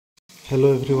Hello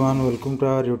everyone, welcome to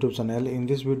our YouTube channel. In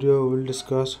this video, we will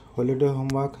discuss holiday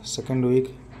homework second week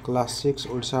class 6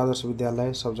 Odisha Adarsh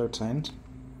Vidyalaya subject science.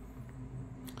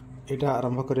 एटा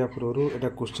आरंभ करिया पूर्व एटा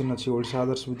question अछि ओडिशा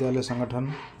आदर्श विद्यालय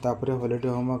संगठन तापरे holiday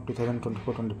homework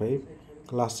 2024-25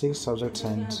 class 6 subject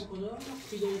science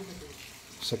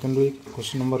second week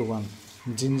question number 1.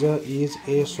 Ginger is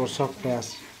a source of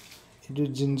dash. It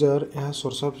is ginger a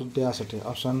source of dash अटे.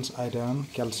 Options iron,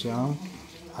 calcium,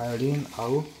 iodine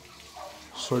आउ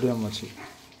sodium अच्छी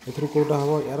एथर कोटा हम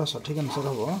यार सठिक आंसर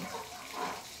हम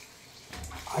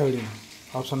iodine.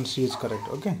 Option C is correct.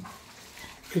 Okay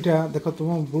इटा देख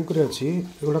तुम बुक रे अच्छी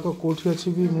एगुड़ाक कौटी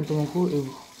अच्छी भी मुझे तुमको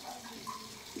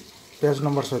पेज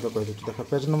नंबर सहित कहीदे. देख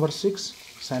पेज नंबर 6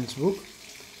 साइंस बुक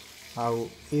आउ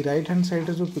ये राइट हैंड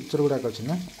साइड जो पिक्चर गुड़ाक अच्छी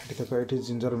ना ये देख ये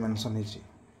जिंजर मेंशन ये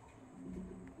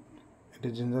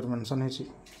जिंजर मेंशन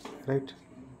राइट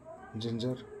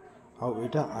जिंजर आउ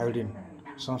इटा iodine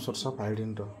some source of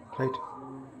iodine right.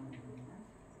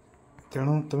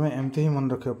 तेणु तुम्हें एमती ही मन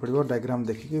रखा पड़ो डायग्राम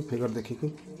देखिकी फिगर देखिकी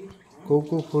कौ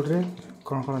फूड रे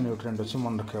कौन कौन न्यूट्रिएंट अच्छे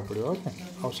मन रखा पड़ो. Okay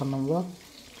option number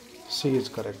C is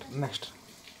correct. Next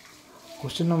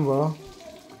question number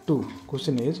 2.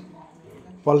 Question is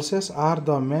pulses are the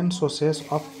main sources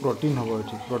of protein हम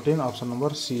ये protein. Option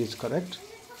number C is correct.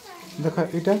 देख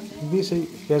यहाँ भी से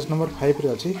पेज नंबर 5 रे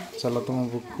अच्छी. चलो तुम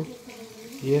बुक को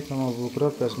ये तुम बुक रो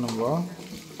पेज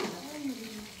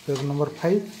नंबर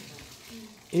 5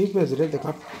 ये पेज रे देख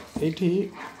ये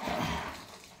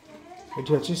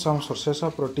अच्छी सम सोर्सेस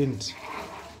ऑफ प्रोटीन्स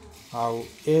आउ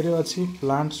ए रे अच्छी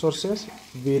प्लांट सोर्सेस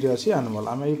बी रे अच्छी एनिमल.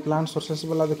 आम ये प्लांट सोर्सेस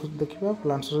वाला देखा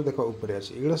प्लांट सोर्सेस देख ऊपर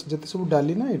अच्छी एगुड़ा जिते सब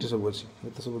डाली ना ये सब अच्छी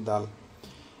ये सब दाल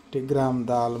ग्राम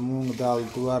दाल मूंग दाल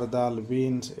तुआर दाल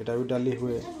बीन्स यहाँ भी डाली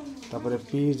हुए तापर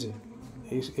पीज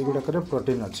युड़ाक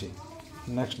प्रोटीन अच्छी.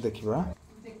 नेक्स्ट देखा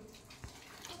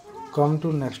come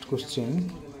to next question.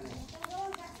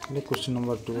 Question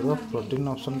number 2 row protein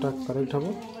option टा करेक्ट हम.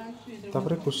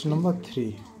 तापर question number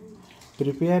 3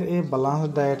 prepare a balance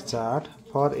diet chart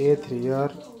for a 3 year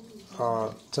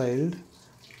child.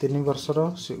 3 वर्षर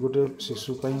गोटे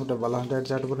शिशु गोटे balance diet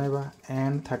chart बनैबा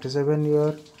and 37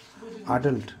 year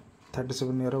adult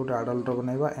 37 year गोटे adult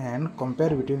बनैबा and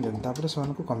compare between them. तापर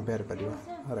से को कंपेयर करबा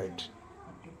राइट.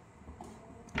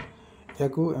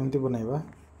 याकू एमती बनैबा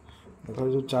देखो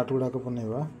जो चार्ट गुड़ाक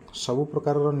बनैबा सबु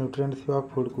प्रकार न्यूट्रिएंट थिबा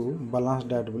फूड को बैलेंस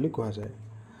डाइट बोली कहा जाए.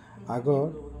 आग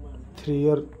 3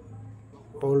 ईयर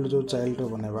ओल्ड जो child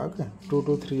बनैबा okay 2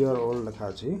 to 3 year old लिखा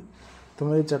अच्छी.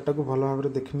 तुम ये चार्टा को भल भाव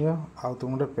देख नियो आ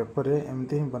तुम गोटे पेपर रे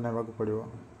एमती ही बनैबा को पड़िबो.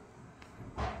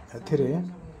 एथिरे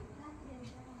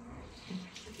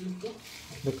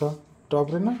देख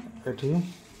टॉप रे ना एठी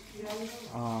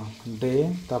डे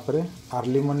तापरे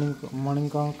अर्ली मॉर्निंग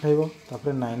कौन खाइबो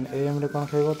तापरे 9 AM रे कौन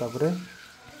खाइबो तापरे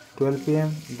 12 PM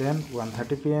then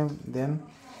 1:30 PM then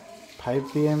 5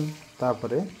 PM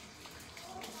तापरे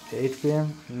 8 PM.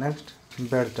 नेक्स्ट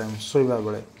बेड टाइम सोइबा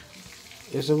बेले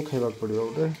ये सब खाइबा पड़िबो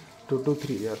गोटे 2 to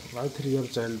 3 ईयर बा 3 ईयर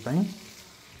चाइल्ड पई.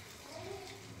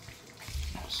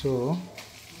 सो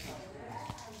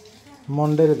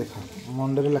मंडे रे देखा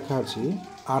मंडे रे लिखा अछि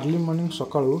अर्ली मॉर्निंग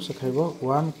सकाळू से खाइबो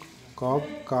 1 कप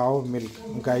काउ मिल्क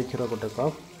गाय क्षीर गोटे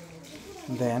कप.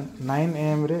 देन 9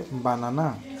 AM रे बानाना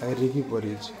रागी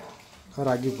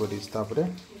परीज तापरे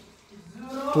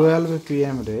 12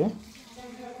 PM रे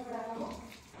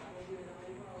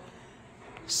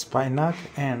स्पाइनाक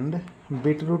एंड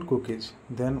बीटरूट कुकीज.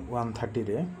 देन 1:30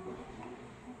 रे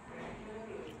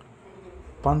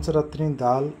पंचरत्नी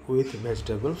दाल विथ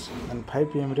वेजिटेबल्स. एंड 5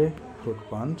 PM रे फ्रूट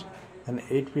पंच. एंड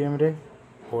 8 PM रे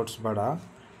ओट्स बड़ा.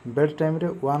 बेड टाइम रे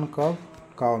 1 कप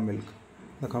काउ मिल्क.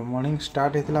 देख मॉर्निंग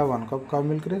स्टार्ट होता 1 कप काउ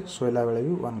मिल्क रे शोला बेले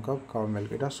भी 1 कप काउ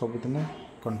मिल्क. यहाँ सबुदिन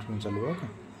कंटिन्यू चलो. ओके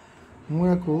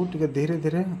मुझे धीरे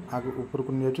धीरे आग ऊपर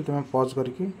को नहीं तुम्हें पॉज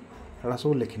करके एड़ा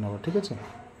सब लिखि नब. ठीक अच्छे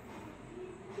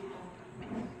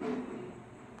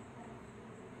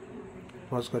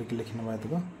पॉज करके लिखि नवा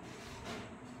एतक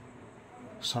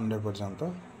संडे पर्यंत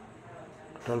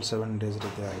टोटल 7 डेज रे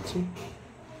दिखाई.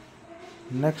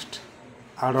 नेक्स्ट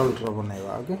आडल्ट रो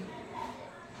बनैबा. ओके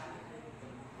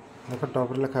देख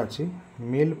टॉप रे लिखा अच्छी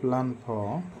meal plan for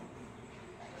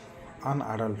on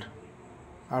adult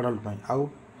पई आउ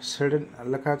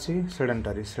लिखा अच्छी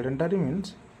sedentary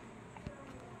means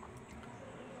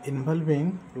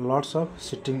involving lots of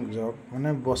sitting job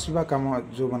माने बसवा काम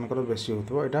जो मानकर बेसी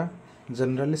होतो एटा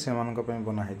जनरली से मानक पई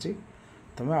बना है.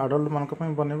 तुम्हें आडल्ट मानक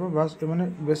पई बनैबो बस ए माने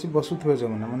बेसी बसुथबे जो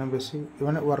माने बेसी ए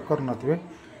माने वर्कर नथिबे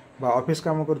बा ऑफिस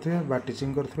काम करथिबे बा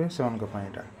टीचिंग करथिबे से मानक पई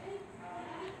एटा.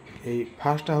 ए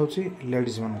फास्ट होची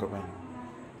लेडीज मानक पई.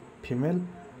 फीमेल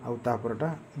आउ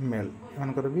तापरटा मेल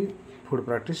एमानकर भी फूड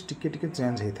प्रैक्टिस टिके टिके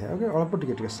चेंज होता है। ओके अल्प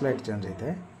टिके टिके स्लाइट चेंज होता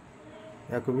है।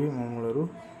 या भी मो मूलर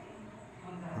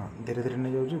हाँ धीरे धीरे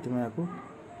नहीं जाऊँ तुम या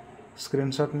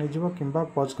स्क्रीनशॉट नहीं जीव कि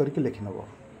पज करके लिखि नब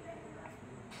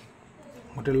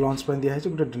गोटे लंच पर दिखाई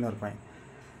गोटे डिनर पर।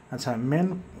 अच्छा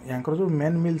मेन यहाँ जो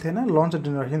मेन मिल थे ना लंच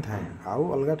डिनर ही थाए आउ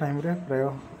अलग टाइम रे प्राय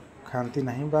खाती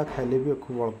ना बा खाइले भी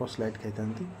खूब अल्प स्लाइट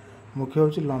खाई मुख्य हूँ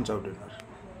लंच आउ डिनर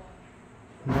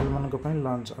मेल मानक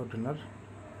लंच आउ डिनर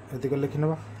एतिक लिखि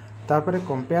नब तापर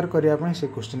कंपेयर करने से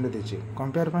क्वेश्चन देती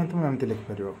कंपेयर तुम एमती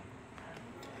लिखिपर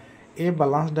a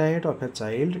balance diet of a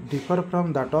child differ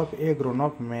from that of A grown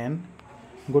up man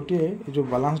गोटे जो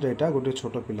बैलेंस डाइटा गोटे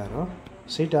छोट पिलार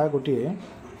सेटा गोटे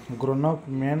ग्रोन अप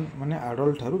मैन माने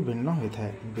एडल्ट ठारू भिन्न होता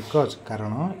है बिकॉज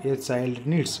कारण a child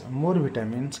needs more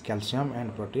vitamins calcium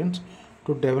and proteins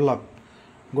to develop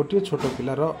गोटे छोट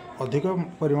पिलार अधिक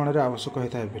परिमाण में आवश्यक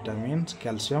होता है विटामिन्स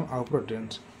कैल्शियम आउ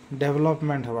प्रोटीन्स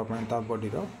डेवलपमेंट होगापाई ता बॉडी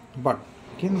बट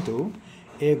किंतु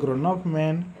ए grown up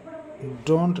man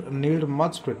don't need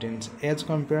much proteins as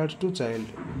compared to child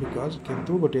because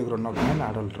किंतु गोटे ग्रोन अप मैन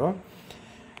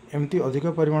एडल्ट एमती अधिक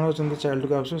परिमाण चाइल्ड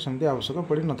को आवश्यक सेमती आवश्यक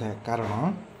पड़ न था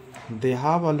कारण they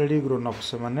have already grown up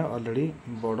से माने ऑलरेडी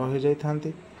बड़ हो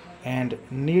जाती and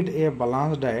need a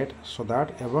balance diet so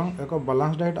that एवं एक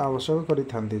बैलेंस डाइट आवश्यक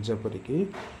करी जेपरिक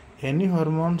any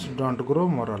hormones don't grow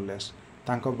more और लेस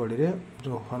तांको बॉडी रे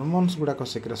जो हार्मोन्स गुड़ाक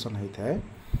सिक्रेशन होता है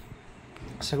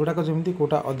से गुड़ाक जमी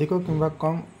कोटा अधिक कि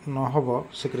कम न हो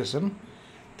सिक्रेशन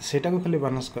सेटा को खाली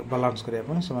बालांस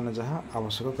करने से जहाँ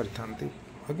आवश्यक करते।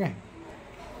 Okay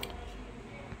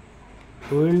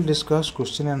we will discuss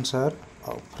question answer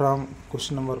from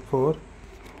question number 4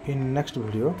 in next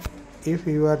video. If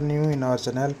you are new in our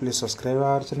channel, please subscribe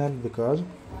our channel because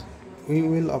we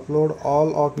will upload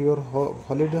all of your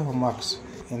holiday homeworks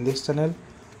in this channel.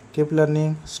 Keep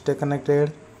learning, stay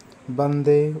connected.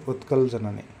 Bande Utkal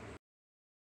Janani.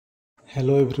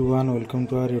 Hello everyone, welcome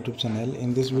to our YouTube channel.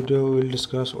 In this video we will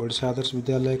discuss Odisha Adarsh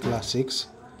Vidyalaya class 6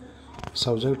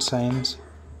 subject science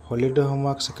holiday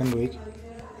homework second week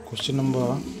question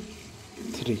number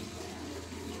 3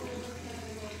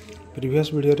 previous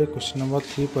video रे question number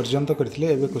 3 पर्यंत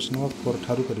करथिले एबे question number 4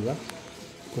 ठारू करिवा।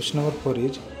 Question number 4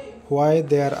 is why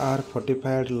there are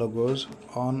fortified logos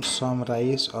on some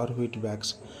rice और wheat bags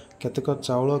केतक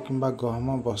चाउल किंबा गहम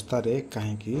बस्ता रे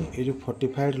काहे कि ए जो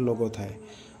फोर्टिफाइड लोगो थाए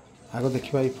आगो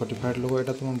देखिबा। ई फोर्टिफाइड लोगो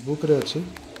एटा तुम बुक रे अछि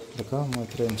देखो म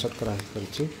एथरे इंसर्ट करा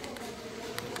करछि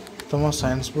तुम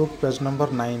science book page number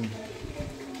 9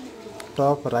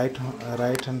 top right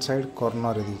hand side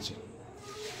corner रे दीची।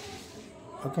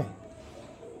 ओके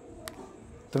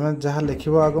तुम जहाँ लिख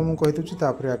आग मुझे कहीदे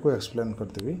तापर या एक्सप्लेन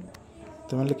करदेवी।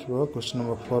 तुम लिख क्वेश्चन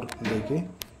नंबर 4 देखिए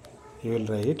you will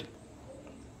write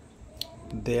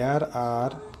there are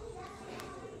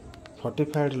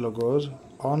fortified logos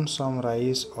on some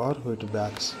rice और wheat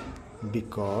bags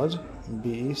because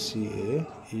BECAUSE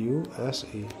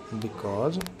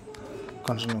because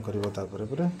continue कर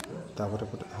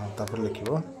लिख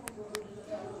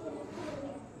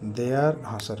देयर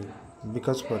हाँ सॉरी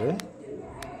बिकॉज पर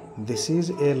this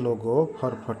is a logo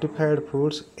for fortified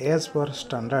foods as per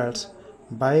standards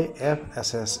bye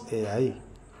FSSAI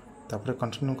तापर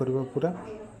continue कर पूरा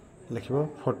लिख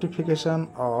fortification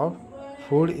of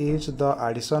food is the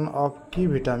addition of की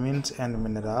vitamins and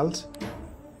minerals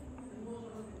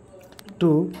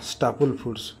to staple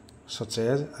foods such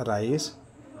as rice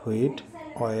wheat,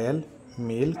 oil,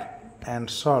 milk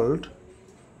and salt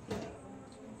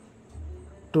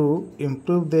to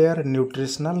improve their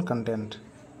nutritional content.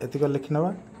 एतिक लिखि नवा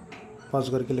pause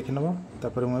करके लिखि नवा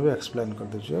तापर मैं भी एक्सप्लेन कर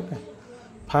दूची। ओके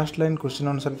फर्स्ट लाइन क्वेश्चन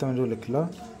अनुसार तुम जो लिखल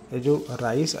ए जो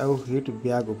राइस आउ व्हीट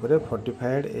बैग उपरे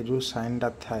फोर्टिफाइड ए जो साइनटा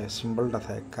थाए सिंबलटा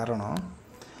थाए कारण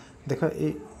देख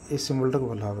ए सिंबलटा को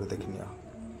भल भाव देखि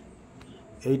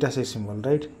नियो एटा से सिंबल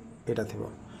राइट एटा थिबो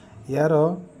यार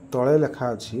तले लेखा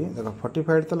अच्छी देख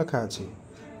फोर्टिफाइड तो लेखा अच्छी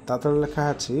तले लेखा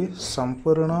अच्छी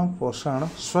संपूर्ण पोषण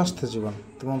स्वस्थ जीवन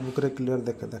तुम बुक रे क्लियर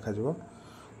देखा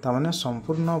तामाने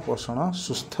संपूर्ण पोषण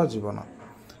सुस्थ जीवन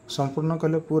संपूर्ण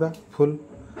कहले पूरा फुल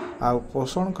आउ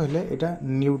पोषण कहले एटा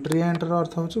न्यूट्रिएंट रो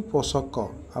अर्थ होची पोषक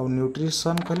आउ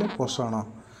न्यूट्रिशन कहले पोषण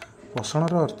पोषण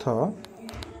रो earth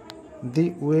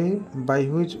the way by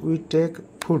which we take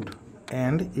food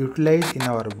and utilise in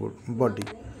our body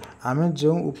आमे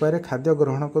जो उपाय खाद्य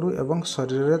ग्रहण करूँ एवं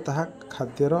शरीर में ताहा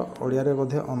खाद्यर ओडिया रे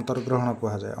बोधे अंतर्ग्रहण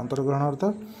कहा जाए अंतर्ग्रहण अर्थ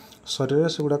शरीर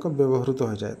से गुड़ाक व्यवहृत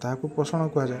हो जाए ताहाकू पोषण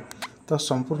कहा जाए तो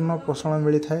संपूर्ण पोषण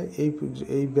मिलता है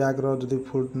यही बैग री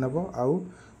फूड नेब आउ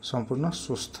संपूर्ण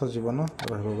सुस्थ जीवन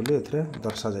रही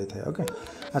दर्शा जाए। ओके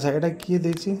अच्छा यहाँ किए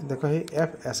देख ये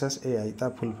FSSAI ता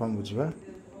फुल फॉर्म बुझा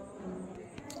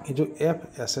ये जो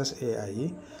FSSAI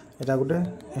एटा गोटे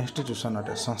इंस्टीट्यूशन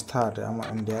अटे संस्था अटे आम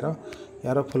इंडिया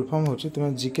यार फुल फॉर्म होची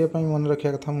तुम जीके मन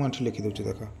रखा कथा मुझे लिखी दूची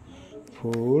देख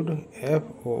food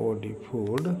FOOD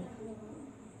food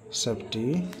safety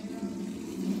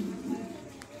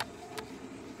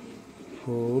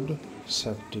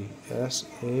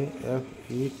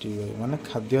SAFETY माने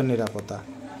खाद्य निरापत्ता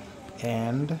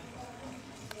and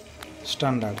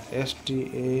standard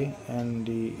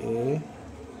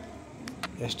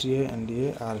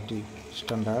STANDARD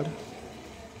standard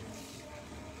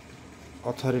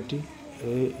authority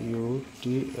AUTHORITY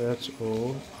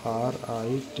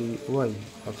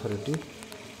authority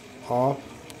of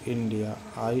India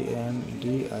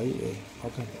INDIA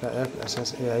okay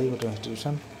FSSAI गोटे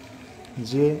इंस्टीट्यूशन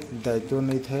जी दायित्व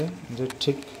नहीं थाए जे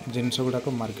ठीक जिनस गुड़ाक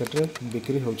मार्केट रे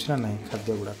बिक्री होना ना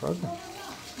खाद्य गुड़ाक ओके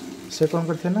से कौन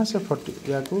करते ना से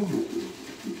या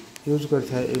यूज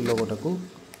करता लोगोटा को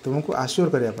तुमको आश्योर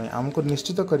करने आमको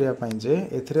निश्चित करने जे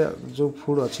एथिरे जो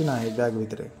फूड अच्छी ना बैग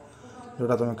भितर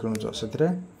जोटा तुम किणुच से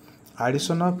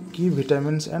एडिशन ऑफ की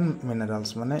विटामिन्स एंड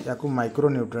मिनरल्स माने या माइक्रो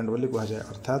न्यूट्रिएंट बोली कह जाए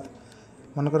अर्थात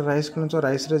मनकर राइस किणुच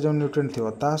राइस रे जो न्यूट्रिएंट थी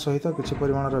ता सहित किसी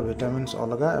परिमाणर विटामिन्स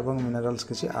अलग एवं मिनरल्स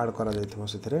किसी ऐड करा जाइथिबो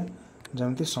सेथिरे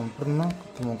जेमती संपूर्ण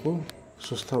तुमको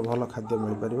सुस्थ भल खाद्य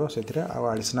मिल पारिबो सेथिरे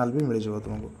आ एडिशनल भी मिल जिवो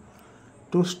तुमको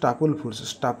टू स्टापल फूड्स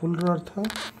स्टापल अर्थ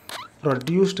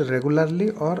प्रोड्यूस्ड रेगुलारली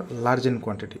और लार्ज इन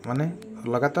क्वांटिटी माने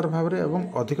लगातार भाव में एवं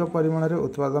अधिक परिमाण में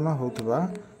उत्पादन होता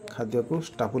खाद्य को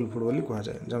स्टापल फूड बोली कह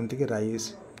जाए जमती कि राइस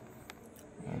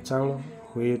चाउल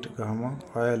व्हीट गहम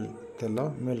ऑयल तेल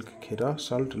मिल्क क्षीर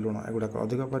सल्ट लुण एगुड़ाक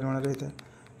अधिक परिमाण रहता है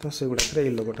तो से गुड़ाक ये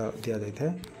लोगोटा दि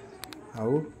जाए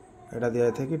आउ एटा दि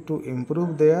जाए कि to improve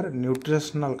their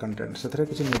nutritional content से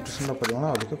किसी न्यूट्रिशन परिमाण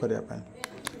अधिक करने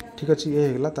ठीक अच्छे ये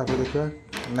होगा देखा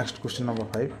next question number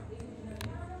 5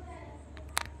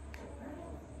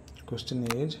 question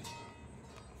is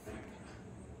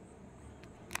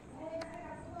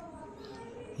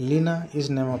Leena is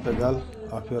name of a girl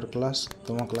of your class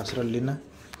तुम क्लास लीना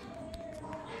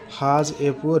हाज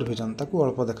ए पुअर विजन ताकू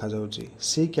अल्प देखा जाउची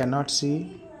सी can not C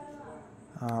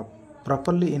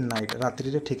properly in night रात्रि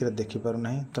रे ठीक रे देखि पारु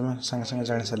नहीं तुम संगे संगे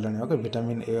जानि सारलनी ओके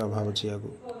विटामिन ए अभाव अछि आगु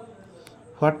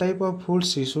what type of food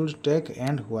C should take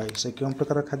and why से क्यों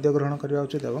प्रकार खाद्य ग्रहण करबा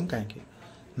उचित एवं काहे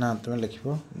ना तुम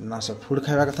लिखिबो ना से फूड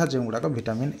खाइबा कथा जे गुडा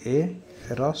vitamin A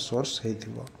row source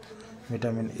हेथिबो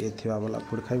vitamin A थिबा वाला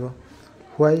फूड खाइबो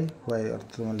व्हाई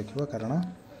अर्थ तुम लिखिबो कारण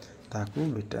ताकू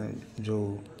विटामिन जो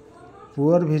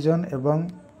पुअर विजन एवं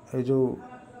ये जो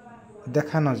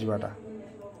देखा न जाटा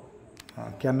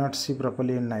can not C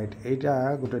properly in night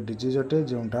यहाँ गोटे डिजीज अटे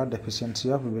जोटा डेफिशिएंसी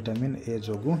ऑफ विटामिन ए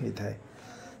जोगु होता है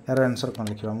यार आंसर कौन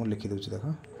लिखा मुझे लिखी दूसरी देख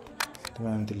तुम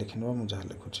एमती लिख मुझे जहाँ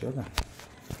लिखुची ओके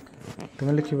तुम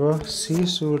लिख सी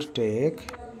should take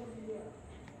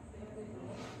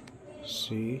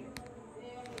C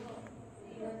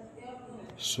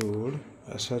should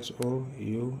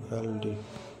SHOULD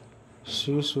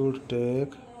she should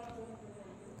take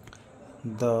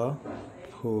the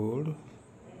food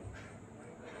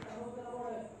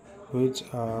which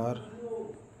are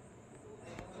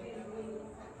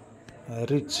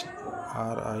rich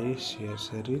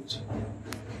RICH rich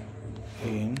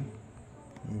in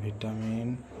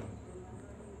vitamin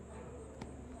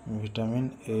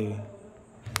A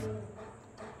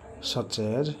such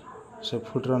as से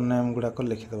फूडर नेम गुड़ाक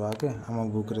लिखिदेवा के आम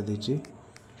बुक रे दीची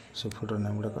से fodder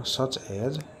name गुड़ाक such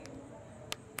as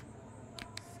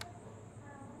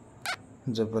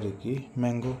जपरिक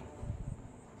mango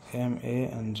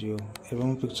MANGO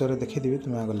एवं पिक्चर देखीदेवी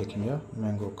तुम आगे लिख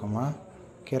मैंगो कमा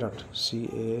कैरट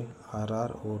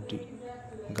CARROT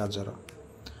गाजर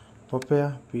papaya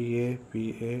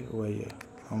PAPAYA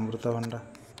अमृतभंडा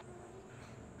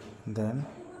then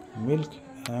milk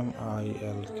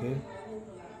MILK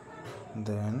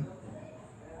then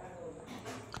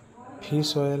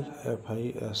fish oil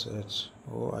FISH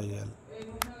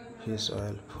fish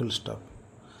oil full stop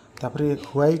तापर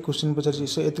व्हाई क्वेश्चन पचार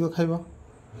से एतिक खाइब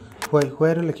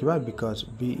व्हाई रे लिखा बिकज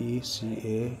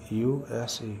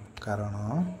BECAUSE कारण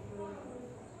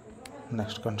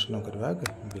नेक्स्ट कंटिन्यू करवा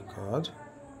because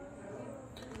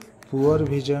poor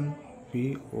vision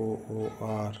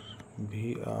POOR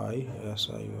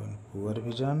VISION poor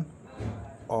vision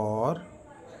और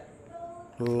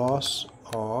loss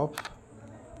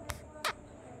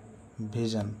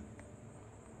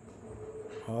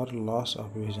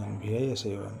of vision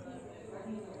VISION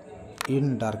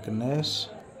in darkness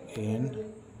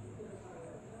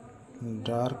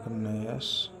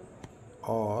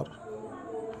और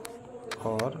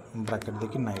bracket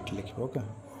देखिए नाइट लिखिए ओके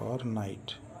और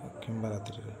नाइट कि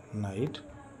रात्रि नाइट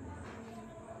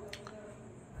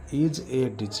इज ए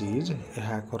डिजीज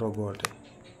यह एक रोग अटे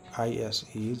IS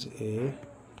is a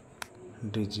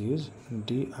disease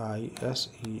DISEAS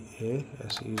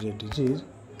is a disease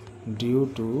due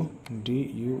to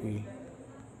DUE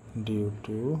due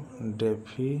to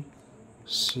deficiency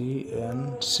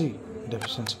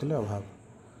deficiency के लिए अभाव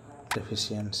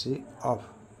deficiency of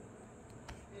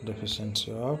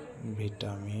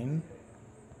vitamin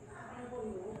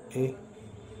a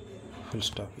full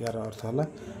stop यार अर्थ है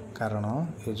कारण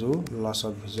ये जो लॉस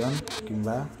ऑफ विजन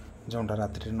किंबा जोटा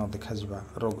रात्रि न देखा जिबा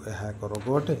रोग यह एक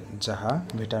रोग अटे जहाँ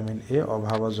विटामिन ए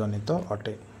अभाव जनित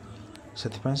अटे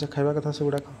से खाଇବା कथा से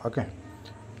गुड़ाक ओके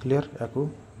क्लियर या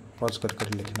पॉज कर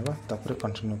लिखिनवा तापर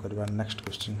कंटिन्यू करवा next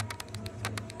question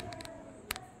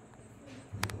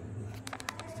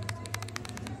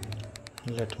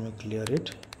let me clear it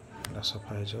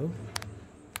सफा हो जाओ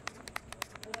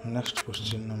next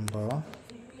question number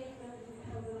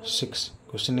 6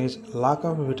 question is lack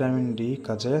of vitamin D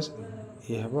causes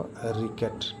ये हम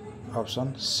रिकेट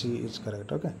option C is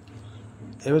correct okay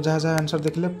एवं जहाँ जहाँ आंसर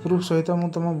देखले प्रूफ सहित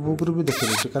मुझे तुम बुक रू भी देखी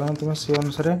दूसरी कारण तुम से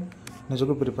अनुसार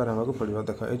निजक प्रिपेयर होगा पड़ो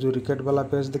देख ये जो रिकेट वाला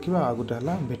पेज देखा आ गोटे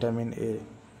है विटामिन ए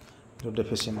जो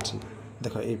डेफिशिएंसी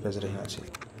देख ये पेज रे अच्छे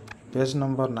पेज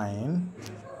नंबर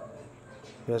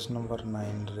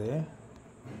 9 रे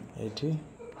एठी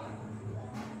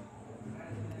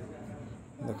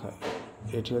देख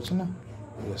ये अच्छे ना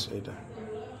यस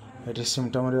ये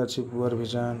सिम्पटम रे अच्छी poor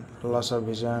vision loss of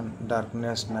vision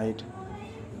darkness night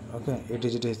okay ये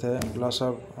डिजीज होता है लॉस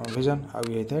ऑफ विजन आउ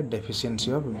ये होता है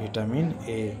deficiency of vitamin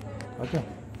A okay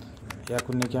या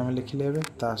नहीं आम लिखिले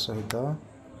ता सहित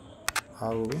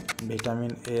आउ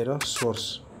vitamin A row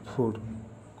source food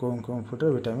कौन फूड रे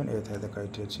विटामिन ए था देख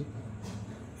ये अच्छी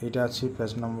यहाँ अच्छी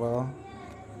पेज नंबर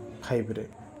 5 रे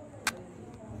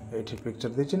ये पिक्चर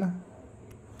देछि ना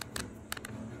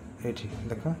ये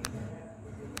देख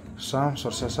सम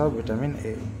sources of vitamin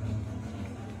A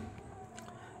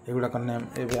एगुड़ाक name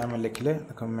एवं आम लिखले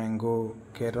देख मैंगो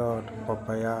कैरट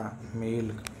पपाया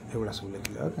मिल्क एगुड़ा सब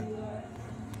लिखले ओके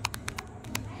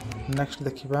नेक्स्ट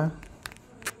देखिबा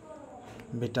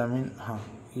विटामिन हाँ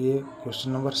ये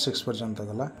क्वेश्चन नंबर 6 पर्यंत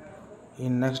गला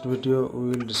in next video we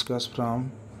will discuss from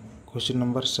question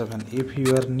number 7 if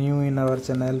you are new in our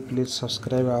channel please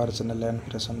subscribe our channel and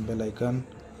press on bell icon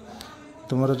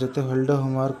तुमर जिते hold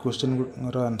homework question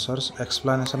answers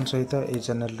explanation सहित ये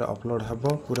channel upload हम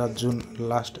पूरा जून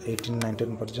last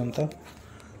 18-19 पर्यंत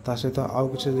ता सहित आउ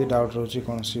किसी डाउट रोचे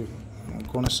कौन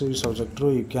भी subject row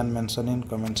you can mention in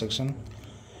comment section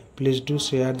please do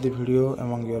share the video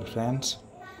among your friends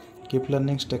keep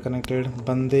learning stay connected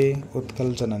Vande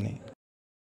Utkal Janani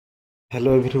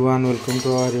hello everyone welcome to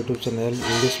our YouTube channel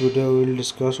in this video we will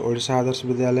discuss Odisha Adarsh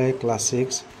Vidyalaya class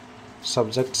 6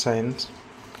 subject science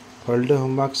holiday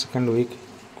homework second week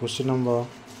question number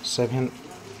 7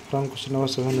 from question number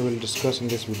 7 we will discuss in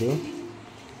this video.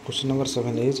 Question number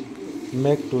 7 is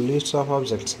make two lists of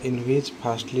objects in which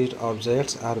first list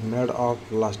objects are made of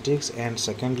plastics and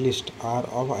second list are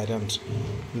of irons.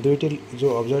 दुईटी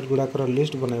जो object गुड़ाकर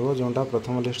list बनइब जोटा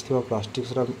प्रथम list थी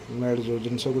plastics made जो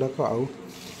जिनस गुड़ाक आउ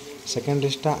second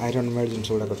लिस्टा iron made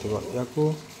जिनस गुड़ाक थी या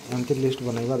एमती list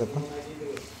बनइबा देख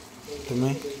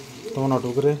तुम्हें तुम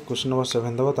नोटबुक रे क्वेश्चन नंबर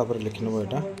 7 दबो तापर लिखि नबो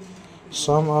एटा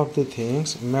सम of the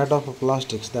things made of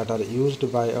plastics that are used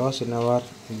by us in our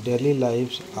daily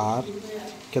lifes are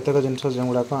केतक जिनस जे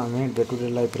गुडा को आमे डे टू डे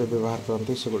लाइफ रे व्यवहार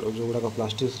करते से जो गुडा को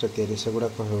प्लास्टिक्स रे तयारी से गुडा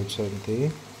को होछंती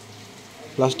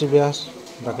plastic bags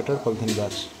bracketed polythene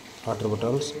bags water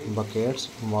bottles buckets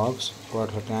mugs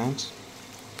water tanks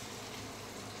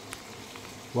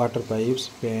water pipes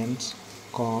pens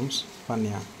corms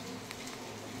पानिया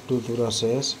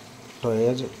टूथब्रशेस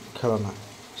टॉयज खेलना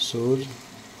shoes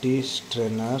T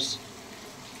strainers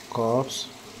cups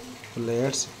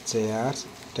plates chairs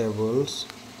tables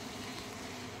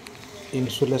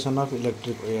insulation of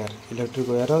electric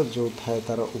wire जो थाए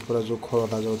तार ऊपर जो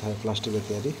खोलटा जो थाए प्लास्टिक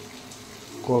तैयारी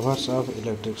covers of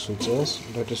electric switches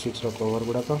electric switch cover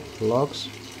गुड़ाक plugs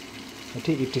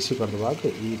ये ETC करदेवा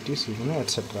ETC मैंने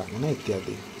एटसेट्रा मैंने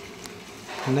इत्यादि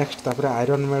नेक्स्ट तापर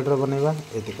आयरन मेड्र बनइबा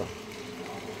एतिक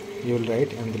यू विल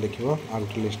राइट एमती लिख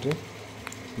आउट लिस्ट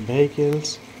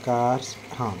व्हीकल्स कार्स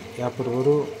हाँ या पूर्व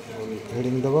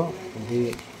heading Dev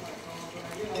the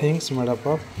things made up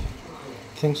of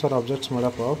things और objects made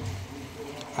up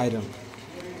of iron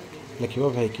लिख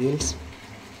vehicles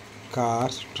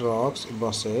cars trucks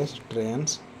buses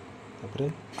trains तापर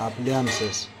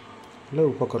एप्लायंसेस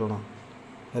उपकरण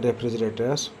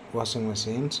refrigerators washing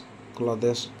machines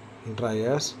clothes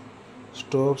dryers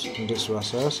stoves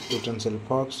dishwashers utensil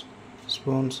fox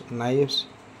spoons knifes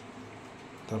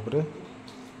तापर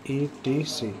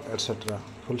ETC etcetera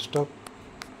full stop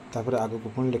तापर आगे को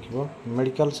पुणी लिखिबो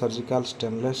medical surgical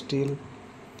stainless steel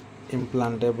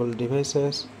implantable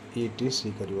devices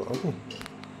ETC करिवो okay.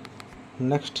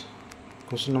 Next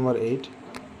question number 8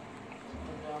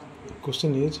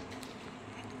 question is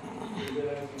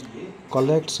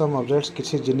collect some objects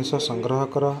किसी जिनिस संग्रह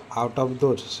कर out of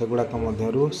those से गुड़ाक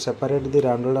मध्यरु सेपरेट द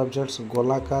राउंडेड ऑब्जेक्ट्स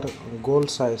गोलाकार गोल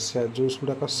साइज जो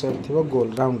गुड़ाक सेप थी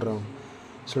गोल राउंड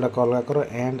से गुड़ाक अलग कर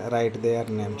एंड राइट देयर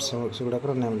नेम से गुड़ाक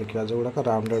नेम लिखा जो गुड़ाक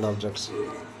राउंडेड ऑब्जेक्ट्स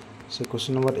से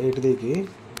क्वेश्चन नंबर 8 देकी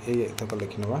तक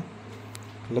लिखिनवा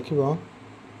लिख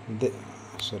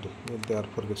सॉरी देयर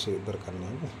फॉर किसी दरकार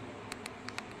नहीं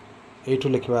एठू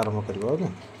लिखा आरंभ कर okay.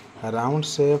 Round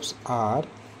shapes are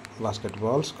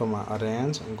basketballs,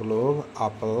 orange, globe,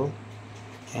 apple,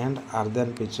 and earthen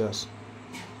pitchers.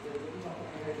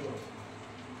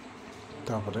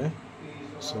 तापरे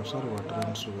sir water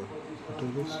and sugar what is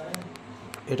this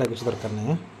एटा किसी दरकार नहीं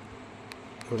है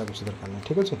एटा किसी दरकार नहीं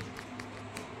ठीक अच्छे।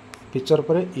 पिक्चर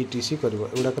पर ETC करिवो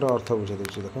एगुड़ाकर अर्थ बुझे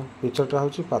देछि देख पिक्चरटा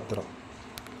होछि पात्र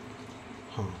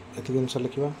हाँ एति जिनस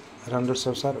लिखिबा राउंडेड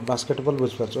शेप्स आर बास्केटबॉल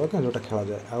बुझ पाछो ओके जोटा खेला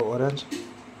जाए आ ऑरेंज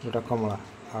जोटा कमला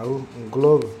आउ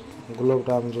ग्लोब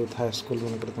ग्लोबटा जो था स्कूल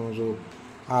मन तुम जो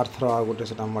आर्थर आ गोटे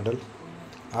से मॉडल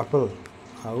एप्पल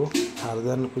आउ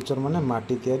आर्देन पिक्चर माने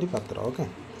माटी तैयारी पात्र ओके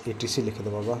ETC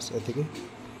लिखिदेव बस एतिकी।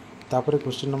 तापर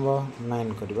क्वेश्चन नंबर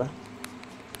 9 करवा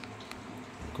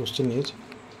question is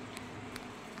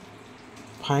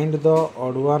find the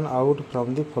odd one out from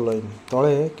the following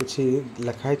तले किसी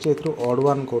लिखाई एथरू odd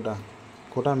one Kota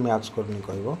Kota match करनी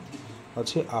कहबो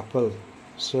अच्छी एप्पल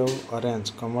सेव ऑरेंज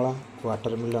कमला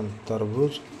वाटरमेलन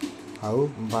तरबूज आउ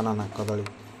बनाना कदली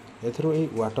एथरू ए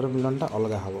वाटरमेलनटा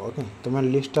अलग हम ओके तुम्हें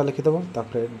लिस्टा लिखिदेव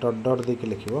तापर डट डट देके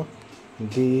लिखिबो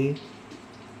the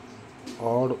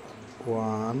odd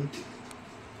one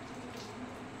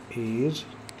is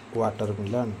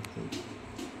watermelon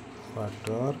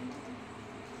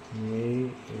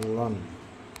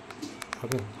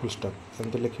okay full stop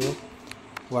एमती लिखिबो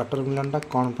वाटरमेलनटा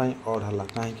कौन पाई ऑड हला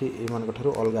कहीं ये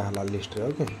अलग हला लिस्ट रे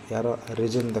ओके यार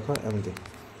रीजन देख एमती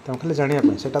तुम खाली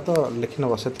जानापी से तो लिखि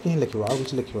नब से ही लिख आ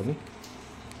कि लिखनी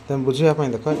तुम बुझापी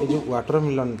देख ये जो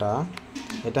वाटरमेलनटा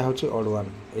यहाँ हूँ ऑड वन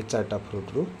ये 4टा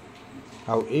फ्रुट्रु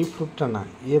आउ ये फ्रुटटा ना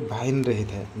ये भाइन रे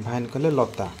होता है भाइन कहले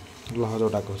लता लह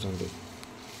जोटा कहते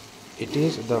it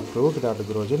is the fruit that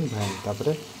grows in भाइन तापर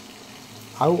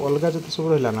आउ अलग जो सब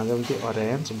रहा ना जमी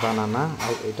ऑरेंज बनाना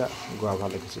आउ यहाँ गुआभा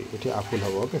लिखी ये आपुल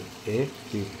हम ओके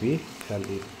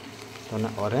APPLE तने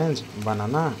ऑरेंज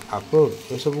बनाना आपुल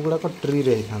ये सब गुड़ाक ट्री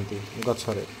रे थांती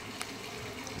गछरे।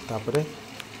 तापरे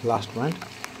last point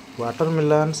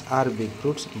watermelons are big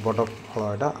fruits बड़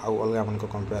फल यहाँ आउ अलग मन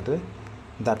कंपेयर रे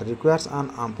that requires N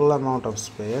ample amount of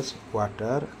space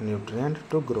water nutrient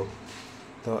to grow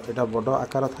तो यहाँ बड़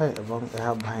आकार थाए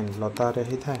यह भाइन लतारे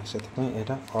ही थाए से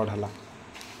ऑड हला।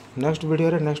 नेक्स्ट वीडियो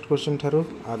रे नेक्स्ट क्वेश्चन ठारू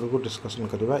आगु को डिस्कशन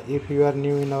करिबा। If you are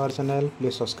new in our channel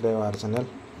please subscribe our channel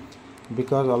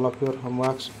because all of your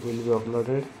homeworks will be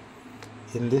uploaded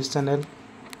in this channel.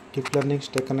 Keep learning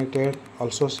stay connected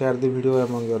also share the video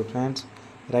among your friends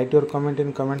right your comment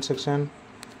in comment section.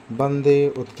 Vande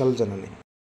Utkal Janani.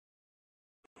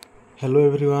 Hello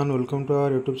everyone, welcome to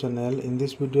our YouTube channel. In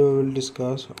this video we will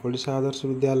discuss Odisha Adarsh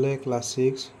Vidyalaya Class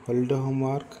 6 holiday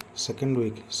homework second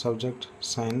week subject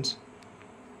science.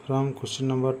 From question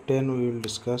number 10 we will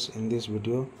discuss in this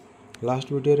video. Last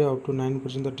video रे up to 9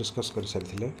 पर्यंत discuss कर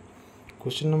सारिथिले।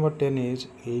 Question number 10 is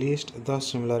list the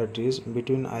similarities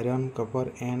between iron, copper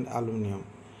and aluminium.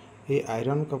 ये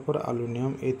iron Kapoor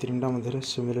aluminium ये तीनटा मध्य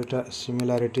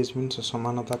सिमिलारिटीज means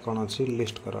समानता कौन अच्छी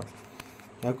list कर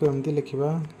या एमती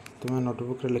लिखा तुम्हें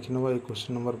नोटबुक रे लिखि नब।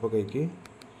 क्वेश्चन नंबर पकईकि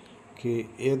कि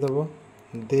ए दब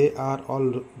दे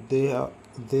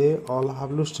ऑल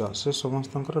हाव लुस्टर से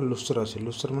समस्त लुस्टर अच्छे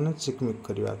लुस्टर माने चिकमिक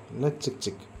करवा ना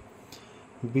चिक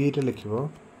बी रे लिख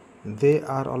दे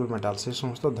आर ऑल मेटाल से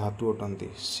समस्त धातु अटंती।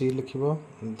 सी लिख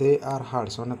दे आर हार्ड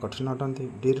से कठिन अटंती।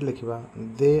 डी रे लिख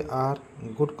they are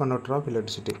good conductor of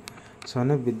electricity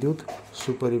से विद्युत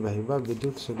सुपरिवाही बा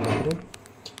विद्युत शीघ्र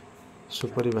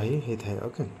सुपरिवाही होता है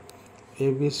ओके।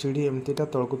 ABCD एमतीटा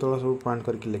तलकू तल सब पॉइंट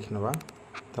करके लिखि नवा।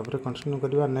 तापर कंटिन्यू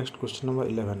करवा next question number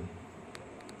 11।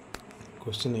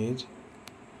 Question is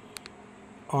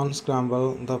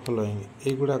अनस्क्राम्बल the following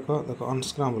एगुड़ाक देख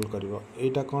अनस्क्राम्बल कर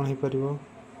यहाँ कौन हो पार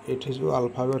ये जो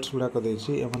अल्फाबेट्स गुड़ाक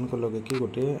देती एमन लगे कि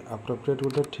गोटे अप्रोप्रिएट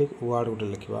गोटे ठीक वर्ड गोटे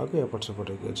लिखा ओके एपट सेपट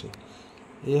अच्छे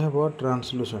ये हम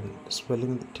ट्रांसलूसेंट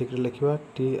स्पेलिंग ठीक लिखा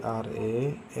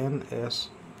TRANS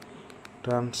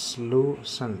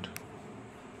ट्रांसलूसेंट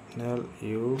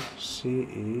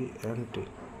LUCENT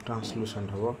ट्रांसलूसेंट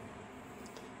हम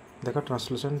देख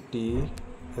ट्रांसलूसेंट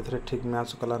एथरे ठीक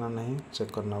मैच कला ना नहीं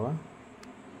चेक करना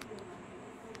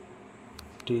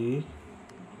T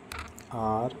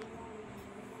R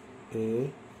A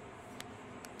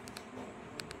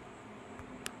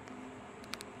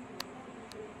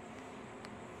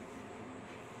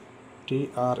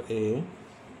TRANSLU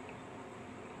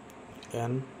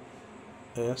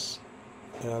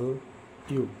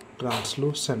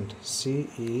translucent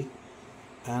CENT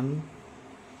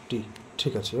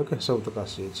ठीक अच्छे ओके सब तक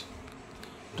आसी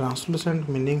ट्रांसलूसेंट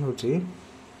मीनिंग होची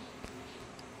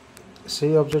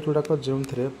से ऑब्जेक्ट गुड़ाक जो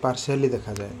थे पार्शियली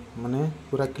देखा जाए माने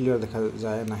पूरा क्लियर देखा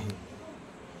जाए नहीं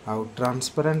आउ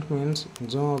ट्रांसपेरेंट मीन्स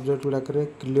जो ऑब्जेक्ट गुड़ाक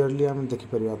क्लीयरली आम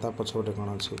देखिपर ता पछपटे कौन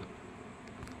अच्छी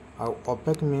आउ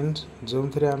ओपेक मीन्स जो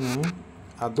थे आम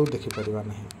आदौ देखिपर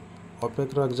नहीं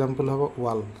ओपेक रो एग्जांपल हम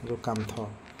वाल जो कांथ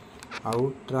आउ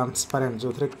ट्रांसपेरेंट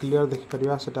जो थे क्लियर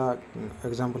देखिपर सेटा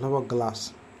एग्जांपल हम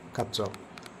ग्लास काच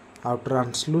आउ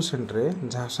ट्रांसलूसेंट रे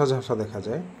झाँसा झाँसा देखा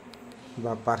जाए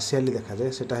बा पार्शियली देखा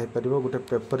जाए सेटा हो पार गोटे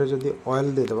पेपर जदि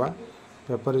ऑयल देदेबा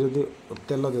पेपर जदि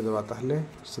तेल देदेबा ताहले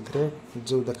से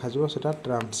जो देखा सेटा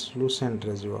ट्रांसलूसेंट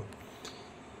रे जीवो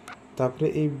तापरे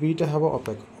ए बीटा हम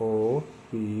OPEC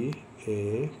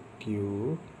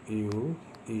OPAQUE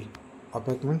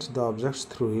OPEC means the objects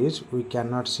through which we can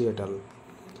not C at all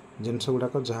जिनस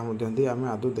गुड़ाक जहाँ मध्यंती आम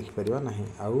आदौ देखिपर नहीं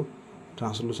आउ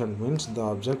translucent means the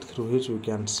object through which we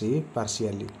can see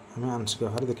partially आम आंशिक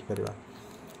भाव देखिपर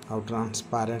आउ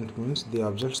transparent means the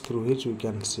objects through which we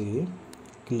can see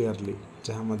clearly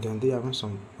जहाँ मध्यंती आम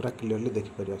पूरा क्लीयरली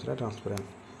देखिपर से ट्रांसपेरेंट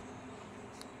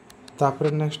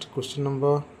तापर next question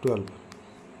number 12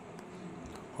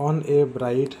 on a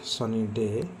bright sunny day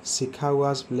Shikha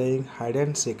was playing hide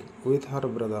and seek with her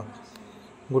brother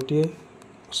गोटे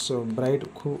ब्राइट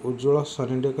खूब उज्जवल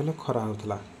सनी डे कहले खरा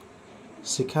होता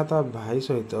शिखा ता भाई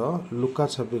सहित लुका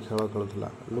छपी खेल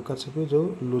खेलुला लुका छपी जो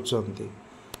लुचंती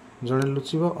जड़े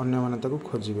लुचिब अन्य माने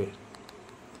खोजे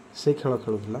से खेल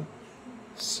खेलुला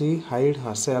सी hide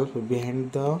herself behind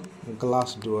the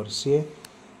glass door सी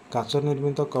काच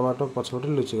निर्मित कबाट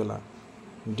पछपटे लुचिगला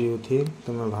डू यू थिंक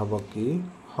तुम्हें भाव कि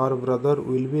her brother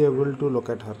will be able to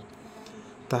locate हर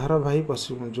ताहार भाई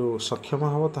जो सक्षम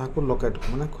हम ताकू लोकेट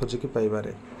माने खोजिकी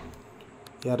पाइबारे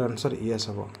यार आंसर यस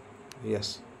हम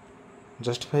यस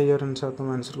जस्टिफाई योर आंसर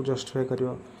तुम आंसर को जस्टिफाई कर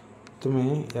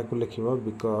तुम्हें या लिख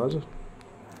because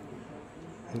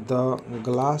the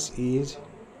glass is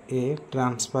a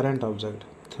transparent object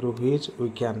through which we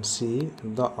can see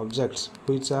the objects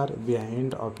which are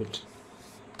behind of it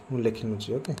mu lekhi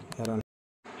nuchi okay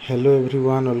hello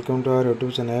everyone welcome to our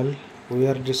YouTube channel we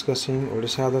are discussing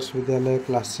Odisha Adarsh Vidyalaya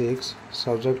class 6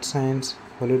 subject science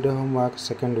holiday homework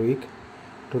second week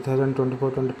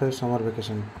 2024-25 summer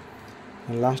vacation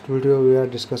in last video we are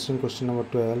discussing question number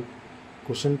 12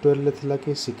 question 12 le thila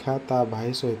ki शिखा ता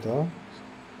भाई सहित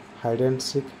hide and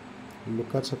seek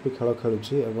लुका छपी खेल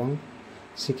खेलुची एवं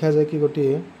शिखा जाकि गोटे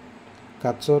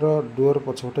काचर door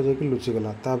पछपटे जाकि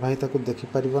लुचिगला ता भाई ताकू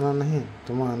देखिपर ना नहीं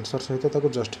तुम आंसर सहित ताकू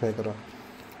जस्टिफाई कर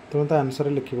तुम ता आंसर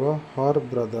लिख her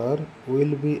brother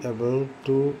will be able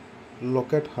to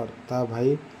locate हर ता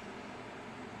भाई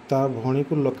ता भौणी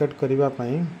को लोकेट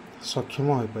करने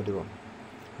सक्षम हो पार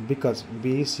because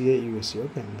BCAUSE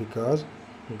okay because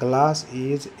glass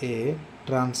is a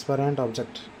transparent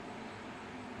object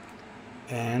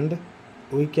and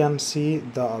we can see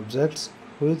the objects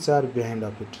which are behind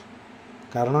of it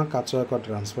कारण काच एक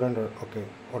ट्रांसपेरेंट ओके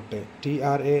अटे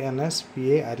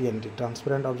TRANSPARENT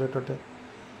ट्रांसपेरेंट ऑब्जेक्ट अटे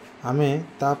आमे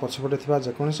ता पछपटे थिबा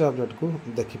जेकोसी ऑब्जेक्ट को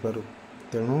देखिपारू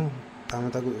तेणु आमे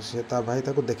ताकू से ता भाई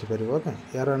ताकू देखिपारिबो ओके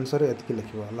यार आंसर एतकी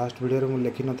लिखिबो लास्ट वीडियो रे मु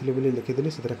लिखि नथिली बोली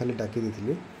लिखिदिली सेतरे खाली डाकी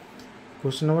दिथिली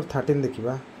क्वेश्चन नंबर 13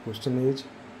 देखिबा question is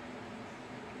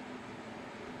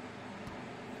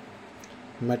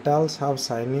metals have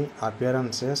shiny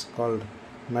appearances called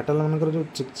metal मानकर जो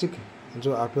चिकचिक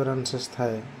जो appearances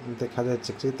थाए देखा जाए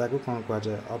चिकचिक ताकू कौन कहा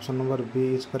जाए option number B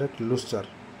is correct लूस्टर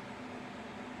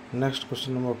next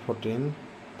question number 14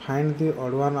 find the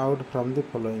odd one out from the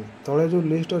following तले जो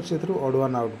लिस्ट अच्छे ऑड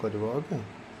वन आउट कर ओके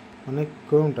माने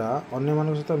कोनटा अन्य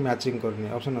मान सहित मैचिंग करनी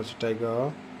ऑप्शन अच्छे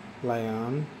tiger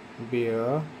lion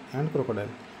beer and crocodile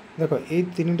देखो ये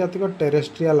तीनटा तक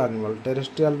terrestrial animal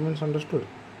terrestrial means understood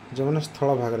जो मैंने स्थल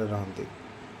भाग में रहती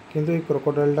किंतु ये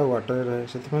क्रोकोडाइलटा वाटर रहे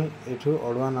से ये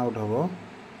ऑड वन आउट हम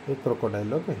ये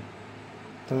क्रोकोडाइल ओके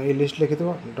तुम ये लिस्ट लिखि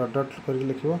डट डट कर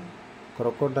लिख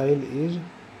क्रोकोडाइल इज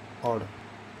ऑड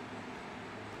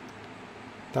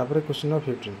तापर question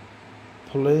number 15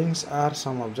 followings are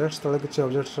some objects तले किसी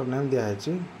ऑब्जेक्ट्स नेम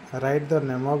दिखाई right the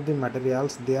name of the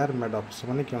materials they are made of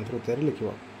से क्यों थ्रू तैयारी लिख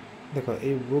देख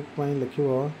ये बुक लिख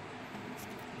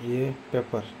ये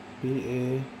पेपर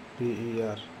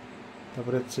PAPER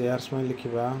तापर चेयर्स में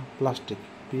लिखा प्लास्टिक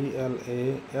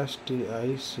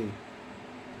PLASTIC।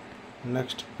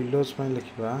 नेक्स्ट पिलोज में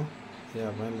लिखा या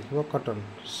लिखा cotton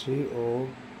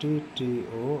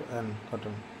COTTON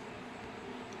cotton.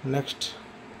 Next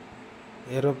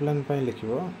aeroplane पे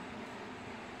लिखा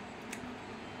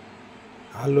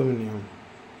एल्युमिनियम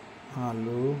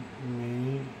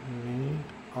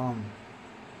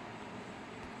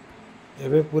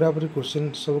एबे पूरा पूरी क्वेश्चन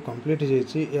सब कंप्लीट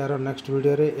हो यार। नेक्स्ट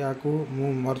वीडियो रे या को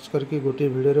मु मर्ज करके गोटे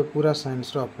वीडियो रे पूरा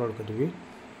साइंस रो अपलोड करी।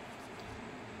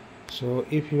 So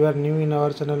if you are new in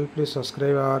our channel, please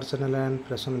subscribe our channel and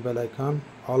press on bell icon.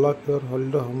 All of your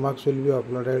holiday homeworks will be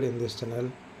uploaded in this channel.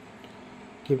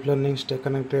 Keep learning, stay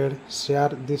connected,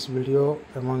 share this video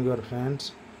among your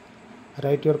friends.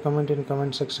 Write your comment in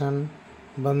comment section.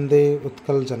 Bande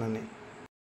Utkal Janani.